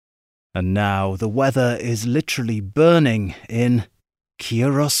And now the weather is literally burning in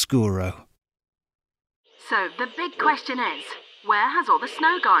Chiaroscuro. So the big question is, where has all the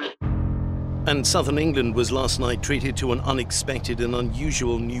snow gone? And southern England was last night treated to an unexpected and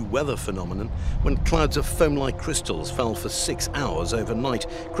unusual new weather phenomenon when clouds of foam-like crystals fell for 6 hours overnight.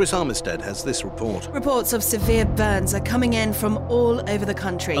 Chris Armistead has this report. Reports of severe burns are coming in from all over the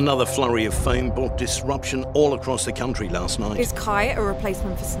country. Another flurry of foam brought disruption all across the country last night. Is kite a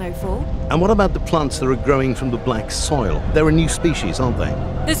replacement for snowfall? And what about the plants that are growing from the black soil? They're a new species, aren't they?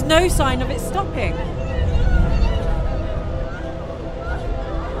 There's no sign of it stopping.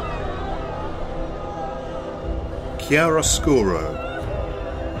 Chiaroscuro,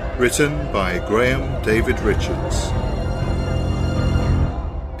 written by Graham David Richards.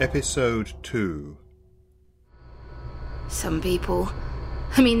 Episode 2. Some people.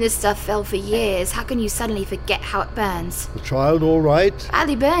 This stuff fell for years. How can you suddenly forget how it burns? The child all right?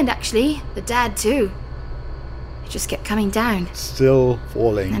 Badly burned, actually. The dad, too. It just kept coming down. Still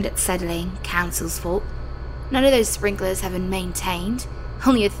falling. And it's settling. Council's fault. None of those sprinklers have been maintained.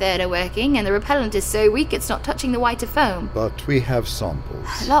 Only a third are working, and the repellent is so weak it's not touching the whiter foam. But we have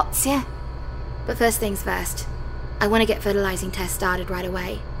samples. Lots, yeah. But first things first. I want to get fertilizing tests started right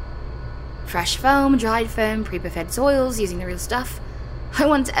away. Fresh foam, dried foam, pre-prepared soils, using the real stuff. I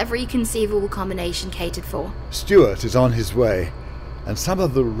want every conceivable combination catered for. Stuart is on his way, and some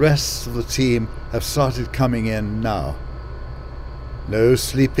of the rest of the team have started coming in now. No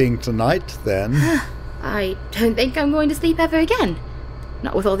sleeping tonight, then? I don't think I'm going to sleep ever again.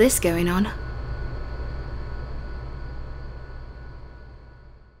 Not with all this going on.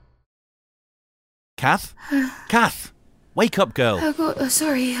 Kath? Kath! Wake up, girl. Oh, God,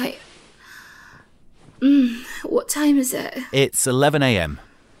 sorry, what time is it? It's 11 a.m.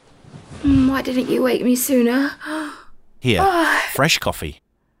 Why didn't you wake me sooner? Here, fresh coffee.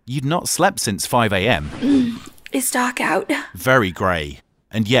 You'd not slept since 5 a.m. It's dark out. Very grey.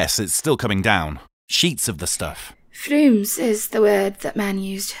 And yes, it's still coming down. Sheets of the stuff. Flumes is the word that man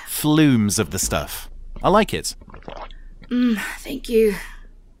used. Flumes of the stuff. I like it. Thank you.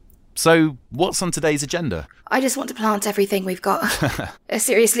 So, what's on today's agenda? I just want to plant everything we've got.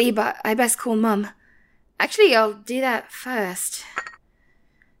 Seriously, but I best call Mum. Actually, I'll do that first.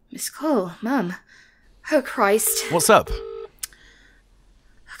 Miss Cole, Mum. Oh, Christ. What's up?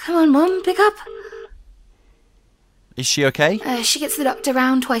 Come on, Mum, pick up. Is she okay? She gets the doctor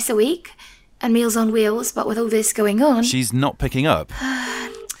round twice a week. And Meals on Wheels, but with all this going on... She's not picking up.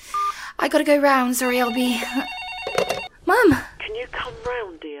 I gotta go round, sorry, I'll be... Mum! Can you come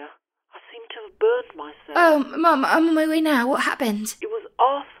round, dear? I seem to have burned myself. Oh, Mum, I'm on my way now. What happened? It was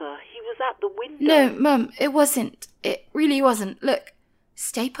Arthur. He was at the window. No, Mum, it wasn't. It really wasn't. Look,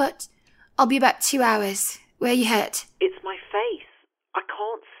 stay put. I'll be about 2 hours. Where are you hurt? It's my face. I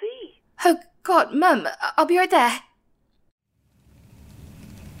can't see. Oh, God, Mum, I'll be right there.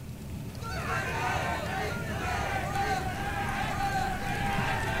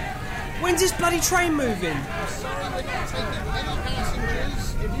 When's this bloody train moving? Sorry, we're not taking any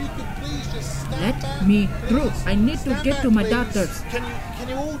passengers. If you could please just stand back. Let me through. I need to get to my daughter's. Can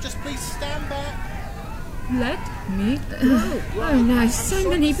you all just please stand back? Let me through. Oh no, so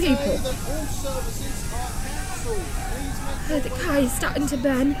many people. All services are cancelled. Please The car is starting to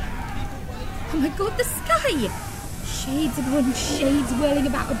burn. Oh my God, the sky! Shades upon shades whirling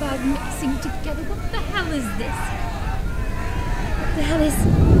about above, mixing together. What the hell is this? What the hell is...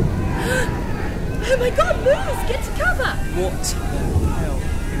 Oh my God, move! Get to cover! What the hell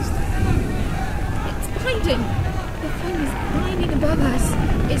is that? It's blinding. The foam is blinding above us.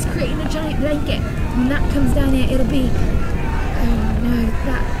 It's creating a giant blanket. When that comes down here, it'll be... Oh no,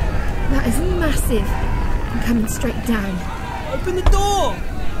 that is massive. I'm coming straight down. Open the door!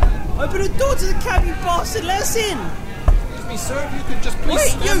 Open the door to the cab, you bastard! Let us in! Excuse me, sir, if you could just please Wait,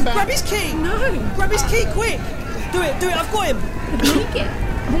 stand you! back. Grab his key! No! Grab his key, quick! Do it, I've got him! The blanket!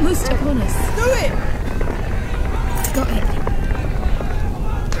 Almost upon us. Do it! Got it.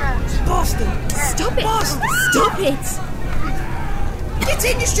 Bastard! Stop it! Bastard! Stop it! Get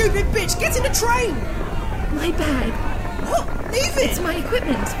in, you stupid bitch! Get in the train! My bag. What? Leave it! It's my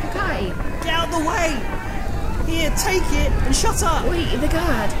equipment for Kai. Get out of the way! Here, take it and shut up! Wait, the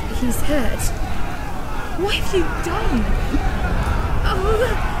guard. He's hurt. What have you done?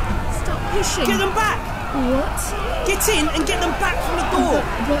 Oh, stop pushing. Get them back! What? Get in and get them back from the door!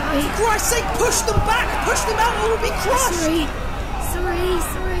 Why? For Christ's sake, push them back! Push them out or we'll be crushed! Sorry.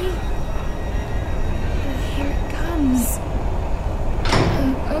 Here it comes.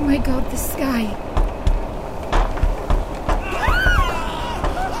 Oh my God, the sky.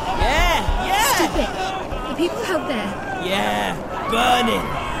 Yeah! Stop it. The people out there. Yeah, burning.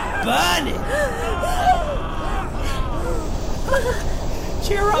 burning!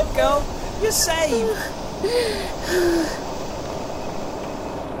 Cheer up, girl. You're saved.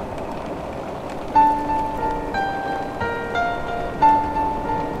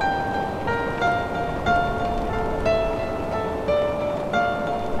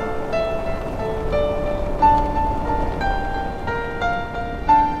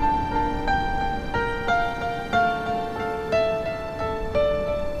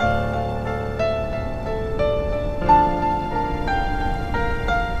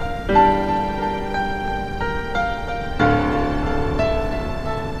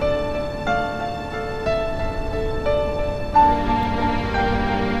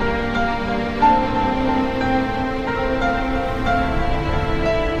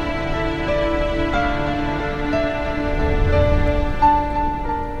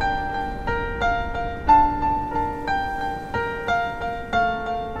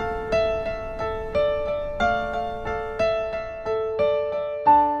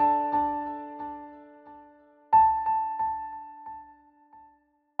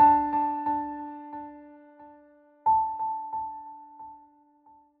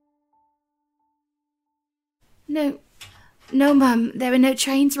 No, Mum, there are no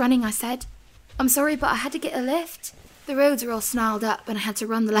trains running, I said. I'm sorry, but I had to get a lift. The roads are all snarled up and I had to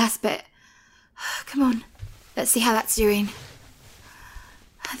run the last bit. Come on, let's see how that's doing.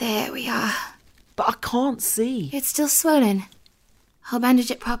 There we are. But I can't see. It's still swollen. I'll bandage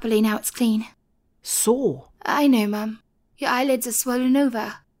it properly now it's clean. Sore? I know, Mum. Your eyelids are swollen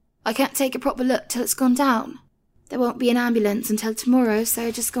over. I can't take a proper look till it's gone down. There won't be an ambulance until tomorrow, so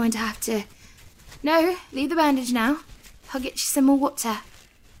you're just going to have to... No, leave the bandage now. I'll get you some more water.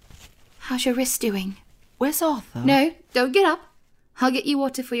 How's your wrist doing? Where's Arthur? No, don't get up. I'll get you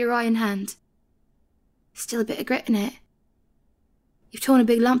water for your eye and hand. Still a bit of grit in it. You've torn a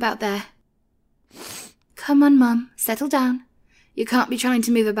big lump out there. Come on, Mum. Settle down. You can't be trying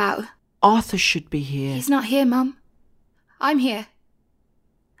to move about. Arthur should be here. He's not here, Mum. I'm here.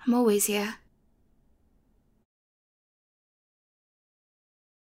 I'm always here.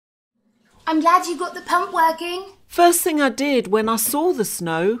 I'm glad you got the pump working. First thing I did when I saw the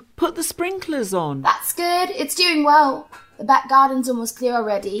snow, put the sprinklers on. That's good. It's doing well. The back garden's almost clear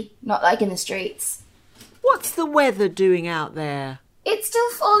already, not like in the streets. What's the weather doing out there? It's still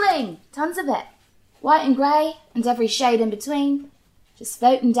falling. Tons of it. White and grey, and every shade in between. Just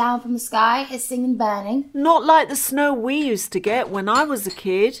floating down from the sky, hissing and burning. Not like the snow we used to get when I was a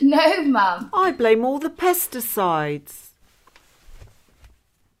kid. No, Mum. I blame all the pesticides.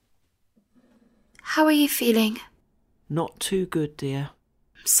 How are you feeling? Not too good, dear.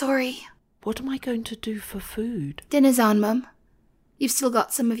 I'm sorry. What am I going to do for food? Dinner's on, Mum. You've still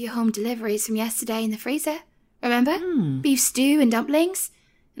got some of your home deliveries from yesterday in the freezer. Remember? Beef stew and dumplings.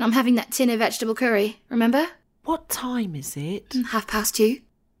 And I'm having that tin of vegetable curry. Remember? What time is it? 2:30.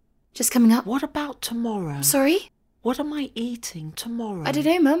 Just coming up. What about tomorrow? Sorry? What am I eating tomorrow? I don't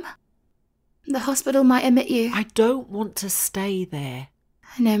know, Mum. The hospital might admit you. I don't want to stay there.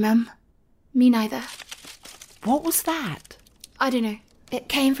 No, Mum. Me neither. What was that? I don't know. It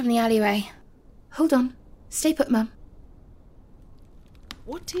came from the alleyway. Hold on. Stay put, Mum.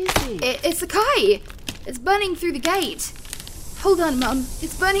 What is it? It's the kite. It's burning through the gate. Hold on, Mum.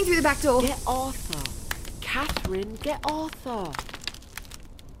 It's burning through the back door. Get Arthur. Catherine, get Arthur.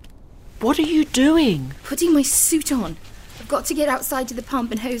 What are you doing? Putting my suit on. I've got to get outside to the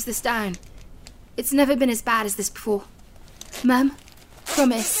pump and hose this down. It's never been as bad as this before. Mum,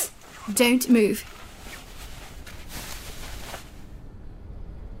 promise, don't move.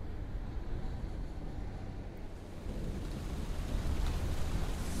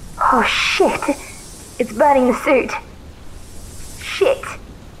 Oh, shit. It's burning the suit. Shit.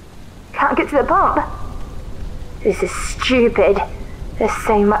 Can't get to the pump. This is stupid. There's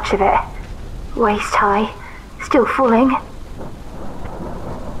so much of it. Waist high. Still falling.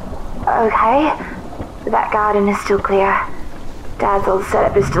 Okay. The back garden is still clear. Dad's old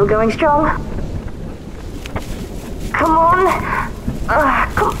setup is still going strong. Come on.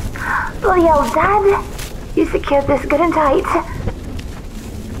 Come. Bloody hell, Dad. You secured this good and tight.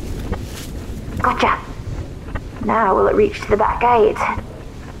 Gotcha. Now will it reach to the back gate?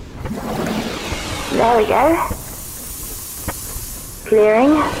 There we go.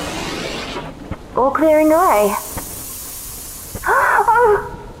 Clearing. All clearing away.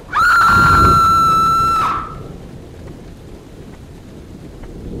 Oh!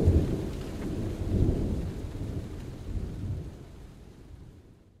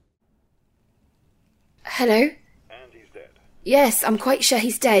 Hello? And he's dead. Yes, I'm quite sure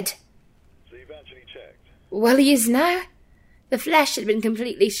he's dead. So you've actually checked? Well, he is now. The flesh had been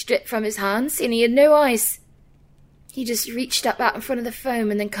completely stripped from his hands, and he had no eyes. He just reached up out in front of the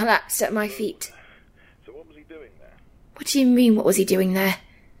foam and then collapsed at my feet. So what was he doing there? What do you mean, what was he doing there?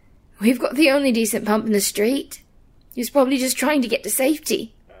 We've got the only decent pump in the street. He was probably just trying to get to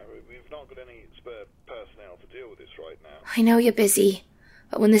safety. We've not got any spare personnel to deal with this right now. I know you're busy,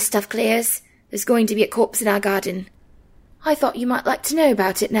 but when this stuff clears, there's going to be a corpse in our garden. I thought you might like to know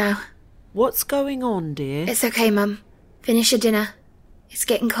about it now. What's going on, dear? It's okay, Mum. Finish your dinner. It's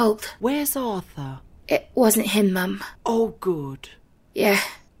getting cold. Where's Arthur? It wasn't him, Mum. Oh, good. Yeah.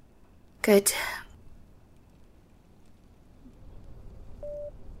 Good.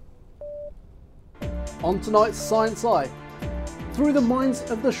 On tonight's Science Eye. Through the minds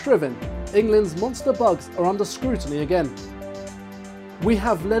of the Shriven, England's monster bugs are under scrutiny again. We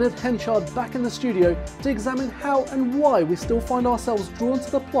have Leonard Henchard back in the studio to examine how and why we still find ourselves drawn to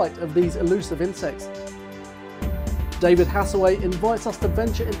the plight of these elusive insects. David Hassaway invites us to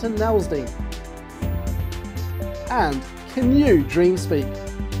venture into Nelsdene. And can you dream speak?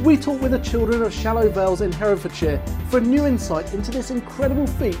 We talk with the children of Shallow Vales in Herefordshire for a new insight into this incredible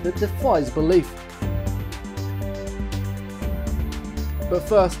feat that defies belief. But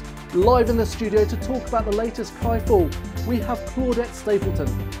first, live in the studio to talk about the latest Skyfall, we have Claudette Stapleton,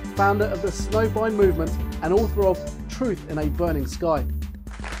 founder of the Snowbind Movement and author of Truth in a Burning Sky.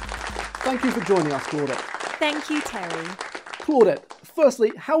 Thank you for joining us, Claudette. Thank you, Terry. Claudette,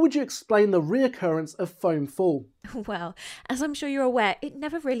 firstly, how would you explain the reoccurrence of foam fall? Well, as I'm sure you're aware, it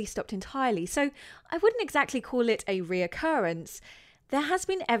never really stopped entirely, so I wouldn't exactly call it a reoccurrence. There has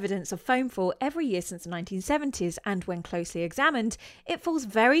been evidence of foam fall every year since the 1970s, and when closely examined, it falls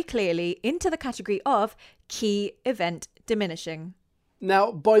very clearly into the category of key event diminishing.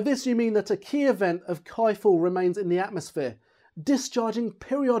 Now, by this you mean that a key event of Skyfall remains in the atmosphere, discharging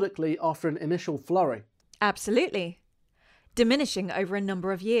periodically after an initial flurry? Absolutely. Diminishing over a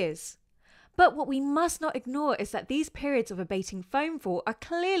number of years. But what we must not ignore is that these periods of abating foam fall are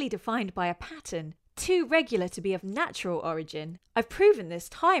clearly defined by a pattern, too regular to be of natural origin. I've proven this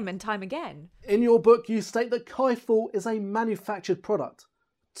time and time again. In your book, you state that Skyfall is a manufactured product.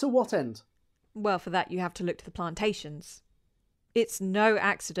 To what end? Well, for that you have to look to the plantations. It's no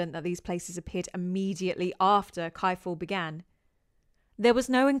accident that these places appeared immediately after Skyfall began. There was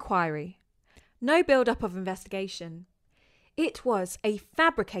no inquiry, no build-up of investigation. It was a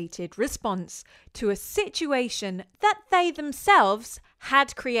fabricated response to a situation that they themselves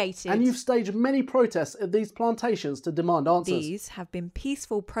had created. And you've staged many protests at these plantations to demand answers. These have been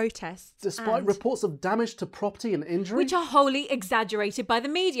peaceful protests. Despite reports of damage to property and injury? Which are wholly exaggerated by the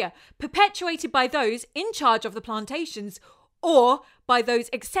media, perpetuated by those in charge of the plantations, or by those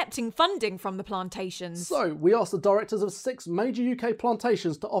accepting funding from the plantations. So, we asked the directors of 6 major UK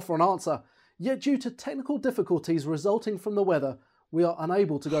plantations to offer an answer. Yet due to technical difficulties resulting from the weather, we are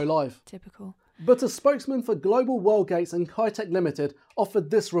unable to go live. Typical. But a spokesman for Global Worldgates and Kitech Limited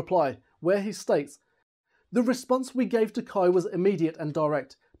offered this reply, where he states, "The response we gave to Kai was immediate and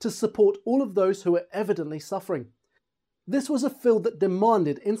direct, to support all of those who were evidently suffering. This was a field that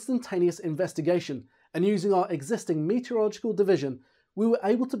demanded instantaneous investigation, and using our existing meteorological division, we were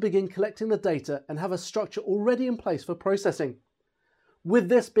able to begin collecting the data and have a structure already in place for processing. With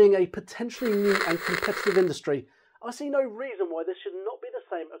this being a potentially new and competitive industry, I see no reason why this should not be the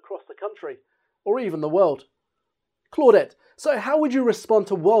same across the country, or even the world." Claudette, so how would you respond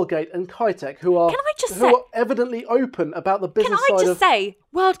to Worldgate and Kitech, who are evidently open about the business side of... Can I just say,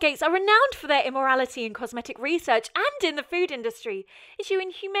 Worldgates are renowned for their immorality in cosmetic research and in the food industry,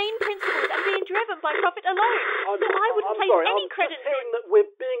 issuing humane principles and being driven by profit alone. I wouldn't place any credit... I'm hearing that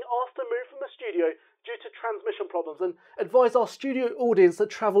we're being asked to move from the studio due to transmission problems, and advise our studio audience that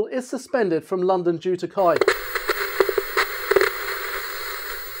travel is suspended from London due to Kai.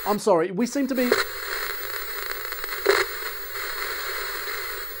 I'm sorry, we seem to be...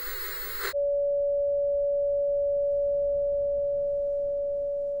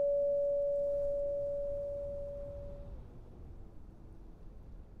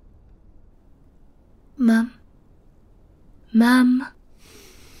 Mum.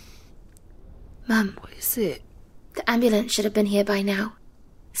 What is it? The ambulance should have been here by now.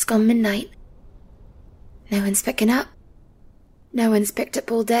 It's gone midnight. No one's picking up. No one's picked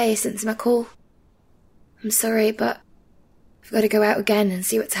up all day since my call. I'm sorry, but I've got to go out again and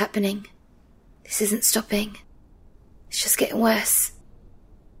see what's happening. This isn't stopping. It's just getting worse.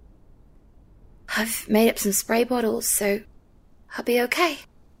 I've made up some spray bottles, so I'll be okay.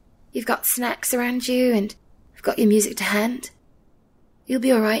 You've got snacks around you, and I've got your music to hand. You'll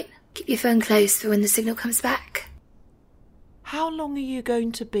be alright. Keep your phone close for when the signal comes back. How long are you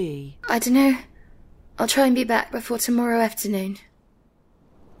going to be? I don't know. I'll try and be back before tomorrow afternoon.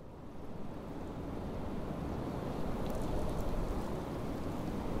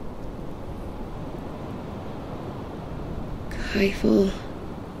 Skyfall.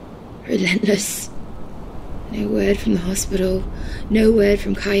 Relentless. No word from the hospital. No word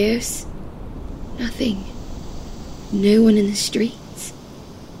from Kaios. Nothing. No one in the streets.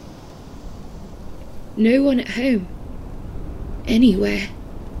 No one at home. Anywhere.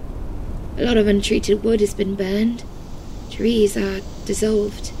 A lot of untreated wood has been burned. Trees are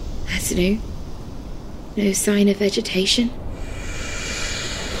dissolved. That's new. No sign of vegetation.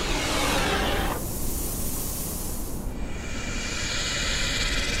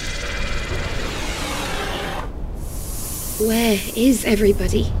 Where is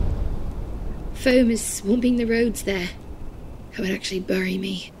everybody? Foam is swamping the roads there. That would actually bury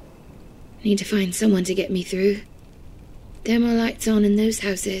me. I need to find someone to get me through. There are more lights on in those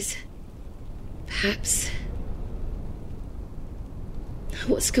houses. Perhaps.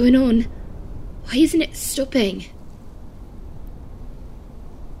 What's going on? Why isn't it stopping?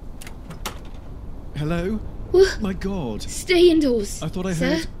 Hello? What? My God. Stay indoors. I thought I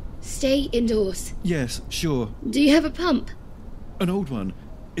Sir, heard... stay indoors. Yes, sure. Do you have a pump? An old one.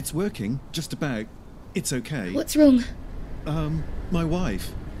 It's working, just about. It's okay. What's wrong? My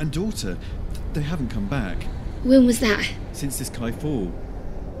wife and daughter, they haven't come back. When was that? Since this Skyfall.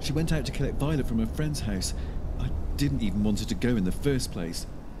 She went out to collect Violet from her friend's house. I didn't even want her to go in the first place.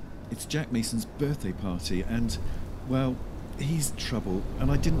 It's Jack Mason's birthday party and, well, he's trouble and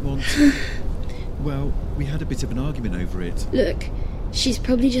I didn't want... Well, we had a bit of an argument over it. Look, she's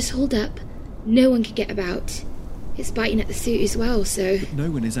probably just holed up. No one can get about. It's biting at the suit as well, so... But no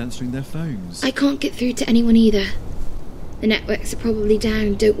one is answering their phones. I can't get through to anyone either. The networks are probably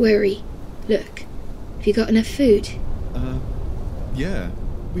down, don't worry. Look, have you got enough food? Yeah.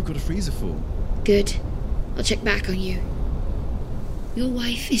 We've got a freezer full. Good. I'll check back on you. Your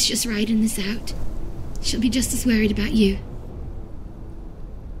wife is just riding this out. She'll be just as worried about you.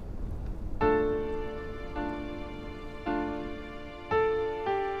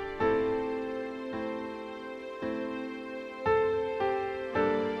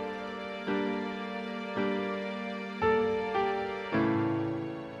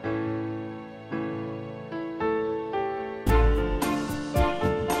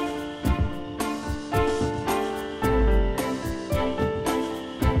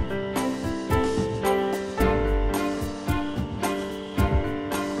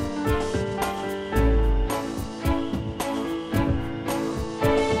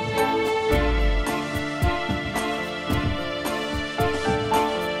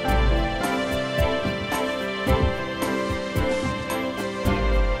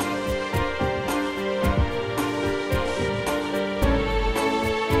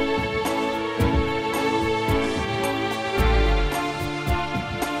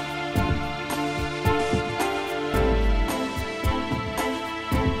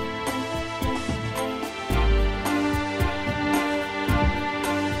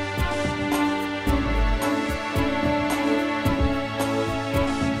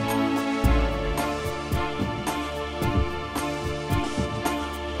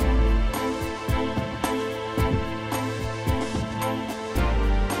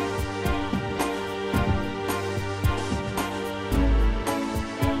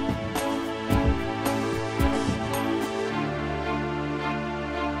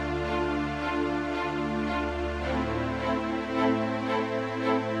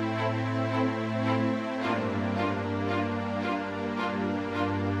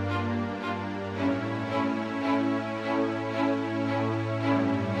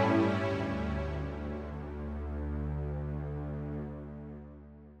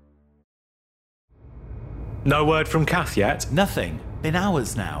 No word from Kath yet? Nothing. Been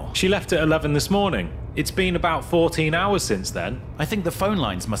hours now. She left at 11 this morning. It's been about 14 hours since then. I think the phone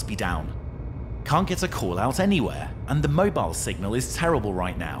lines must be down. Can't get a call out anywhere, and the mobile signal is terrible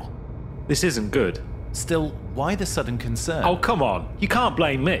right now. This isn't good. Still, why the sudden concern? Oh, come on. You can't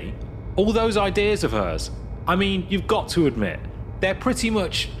blame me. All those ideas of hers. I mean, you've got to admit, they're pretty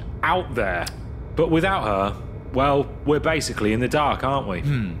much out there. But without her, well, we're basically in the dark, aren't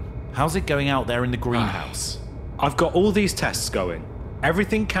we? How's it going out there in the greenhouse? I've got all these tests going.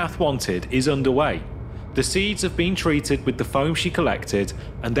 Everything Kath wanted is underway. The seeds have been treated with the foam she collected,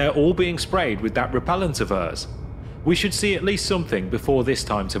 and they're all being sprayed with that repellent of hers. We should see at least something before this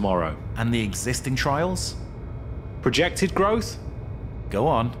time tomorrow. And the existing trials? Projected growth? Go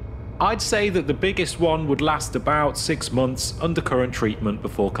on. I'd say that the biggest one would last about 6 months under current treatment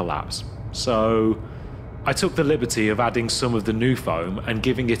before collapse. So I took the liberty of adding some of the new foam and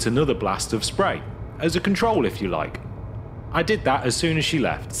giving it another blast of spray. as a control if you like. I did that as soon as she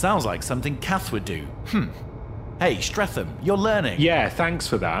left. Sounds like something Kath would do. Hey, Streatham, you're learning. Yeah, thanks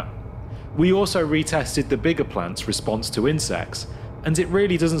for that. We also retested the bigger plant's response to insects, and it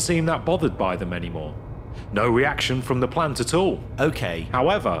really doesn't seem that bothered by them anymore. No reaction from the plant at all. Okay.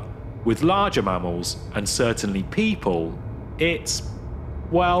 However, with larger mammals, and certainly people, it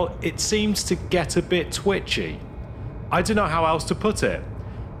seems to get a bit twitchy. I don't know how else to put it.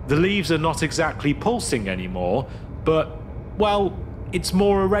 The leaves are not exactly pulsing anymore, but, well, it's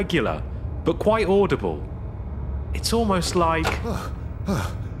more irregular, but quite audible. It's almost like...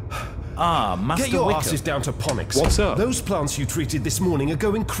 Master Get your Wickham. asses down to Ponix. What's up? Those plants you treated this morning are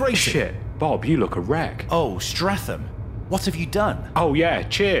going crazy. Shit, Bob, you look a wreck. Oh, Streatham, what have you done? Oh yeah,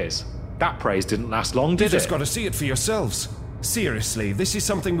 cheers. That praise didn't last long, did it? You just got to see it for yourselves. Seriously, this is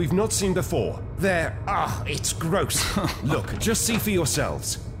something we've not seen before. It's gross. Look, just see for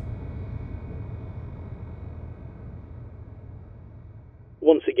yourselves.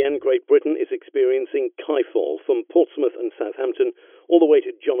 Once again, Great Britain is experiencing Skyfall from Portsmouth and Southampton all the way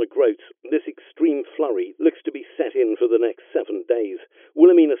to John O'Groats. This extreme flurry looks to be set in for the next 7 days.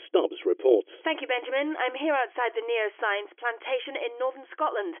 Wilhelmina Stubbs reports. Thank you, Benjamin. I'm here outside the Neuroscience plantation in northern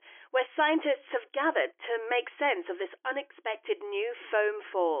Scotland, where scientists have gathered to make sense of this unexpected new foam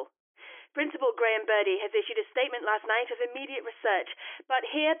fall. Principal Graham Birdie has issued a statement last night of immediate research, but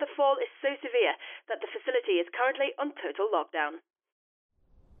here the fall is so severe that the facility is currently on total lockdown.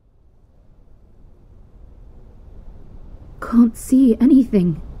 Can't see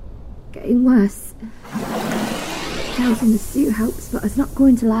anything. Getting worse. Gels in the suit helps, but it's not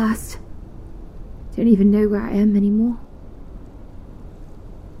going to last. Don't even know where I am anymore.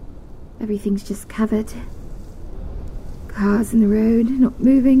 Everything's just covered. Cars in the road, not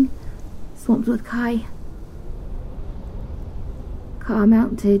moving. Swamped with Kai. Car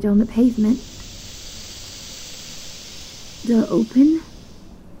mounted on the pavement. Door open.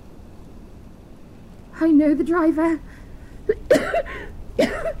 I know the driver.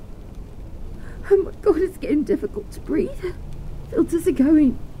 Oh my god, it's getting difficult to breathe. Filters are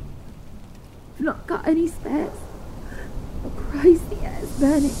going. I've not got any spares. Oh Christ, the air's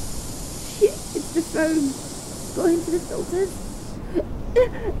burning. Shit, it's the foam. It's going into the filters.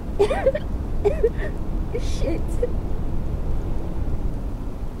 Shit.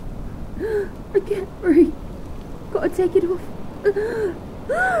 I can't breathe. Gotta take it off.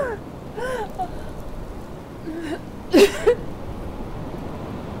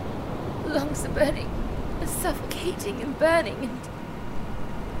 Lungs are burning, suffocating and burning, and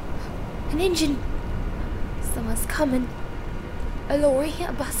an engine. Someone's coming. A lorry,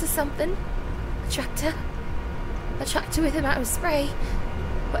 a bus or something. A tractor with a amount of spray.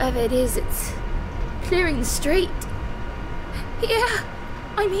 Whatever it is, it's clearing the street. Here,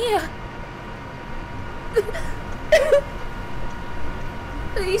 I'm here.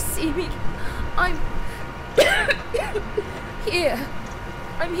 Please see me. I'm here.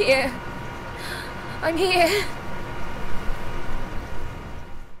 I'm here. I'm here.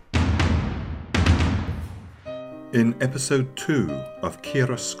 In episode 2 of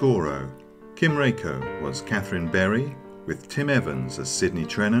Chiaroscuro, Kim Reiko was Catherine Berry, with Tim Evans as Sidney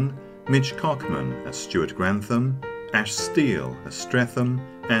Trennan, Midge Cockman as Stuart Grantham, Ash Steele as Streatham,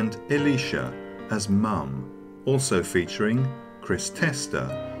 and Elisha as Mum, also featuring Chris Tester,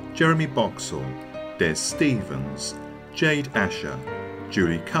 Jeremy Boxall, Des Stevens, Jade Asher,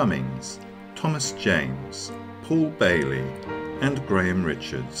 Julie Cummings, Thomas James, Paul Bailey, and Graham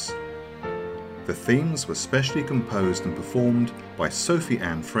Richards. The themes were specially composed and performed by Sophie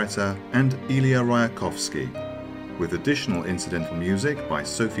Ann Fretter and Ilya Ryakovsky, with additional incidental music by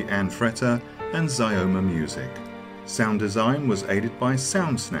Sophie Ann Fretter and Zyoma Music. Sound design was aided by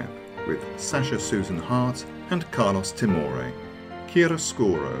SoundSnap, with Sasha Susan Hart and Carlos Timore.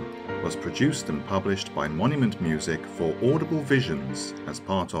 Chiaroscuro was produced and published by Monument Music for Audible Visions as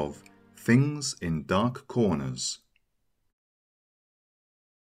part of Things in Dark Corners.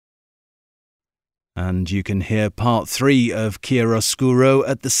 And you can hear part 3 of Chiaroscuro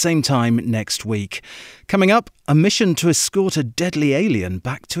at the same time next week. Coming up, a mission to escort a deadly alien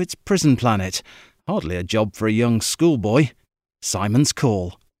back to its prison planet. Hardly a job for a young schoolboy. Simon's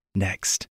Call, next.